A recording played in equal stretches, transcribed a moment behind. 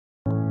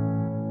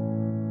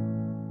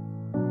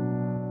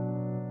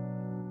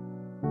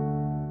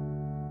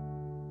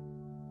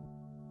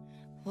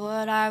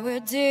what I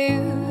would do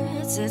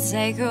to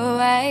take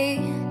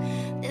away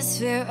this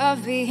fear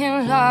of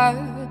being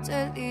loved,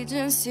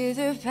 allegiance to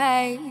the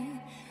pain.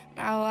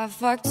 Now I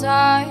fucked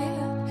up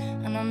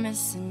and I'm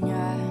missing you.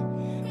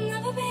 I'll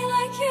never be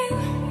like you.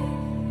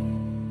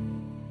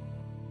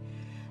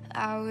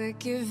 I would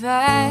give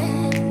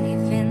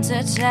anything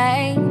to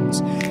change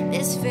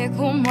this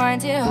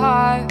fickle-minded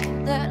heart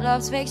that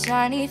loves big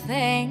shiny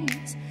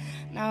things.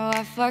 Now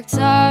I fucked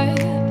up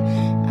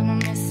and I'm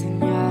missing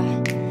you.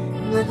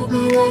 I'll never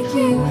be like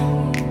you.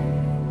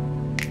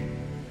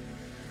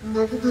 I'll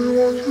never be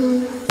like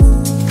you.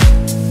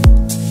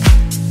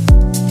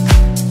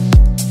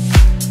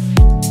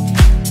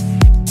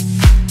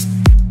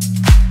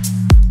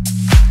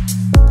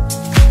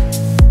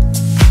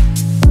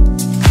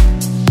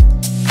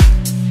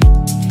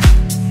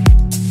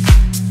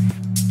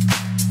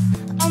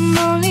 I'm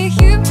only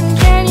human,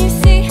 can you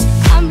see?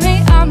 I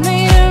made a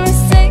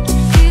mistake.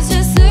 Please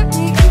just look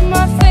me in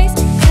my face.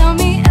 Tell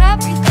me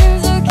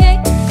everything's okay.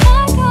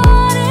 I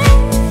got it.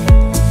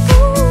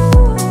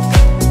 Ooh,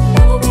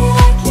 never be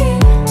like you.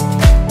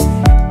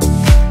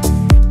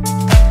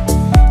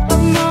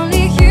 I'm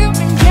only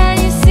human, can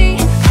you see?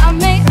 I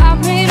made a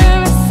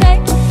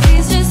mistake.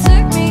 Please just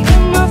look me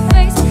in my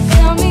face.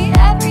 Tell me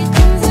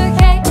everything's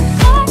okay.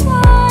 I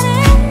got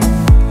it.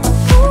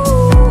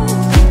 Ooh,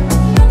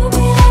 never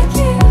be like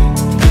you.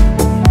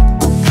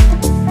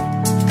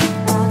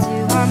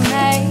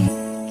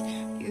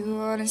 You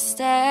wanna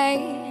stay?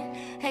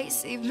 Hate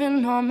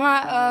sleeping on my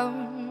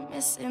own,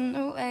 missing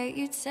the way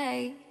you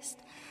taste.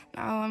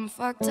 Now I'm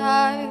fucked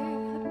up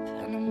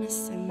and I'm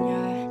missing you.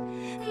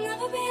 I'll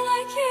never be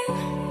like you.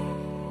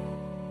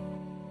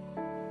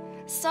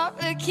 Stop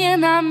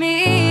looking at me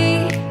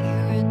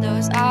with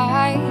those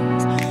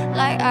eyes,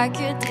 like I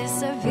could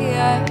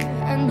disappear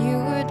and you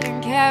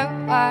wouldn't care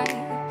why.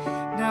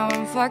 Now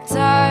I'm fucked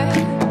up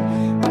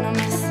and I'm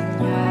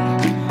missing you.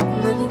 I'll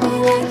never be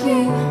like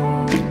you.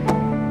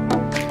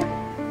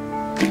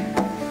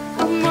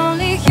 I'm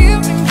only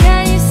human,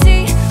 can you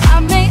see? I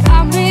made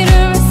a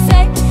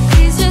mistake.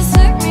 Please just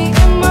look me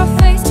in my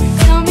face.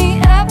 Tell me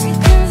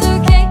everything's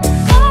okay.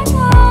 I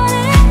got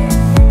it.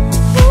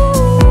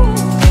 Ooh,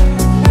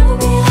 never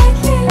be like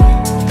you.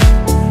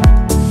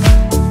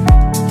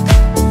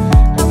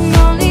 I'm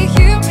only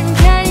human,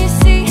 can you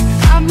see?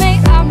 I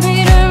made a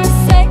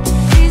mistake.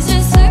 Please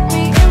just look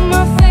me in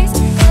my face.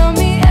 Tell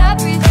me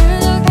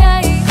everything's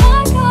okay.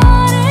 I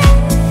got it.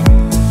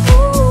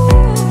 Ooh,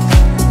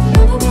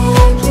 never be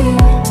like you.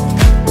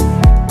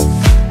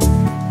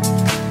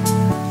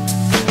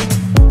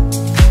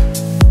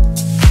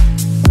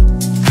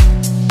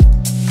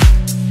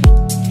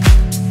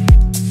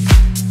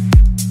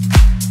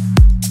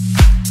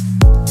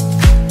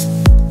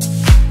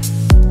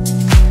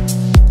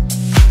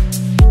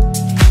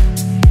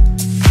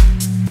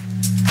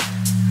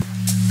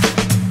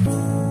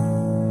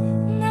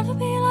 Never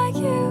be like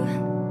you.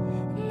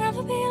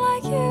 Never be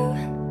like you.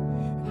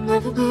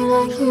 Never be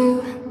like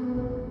you.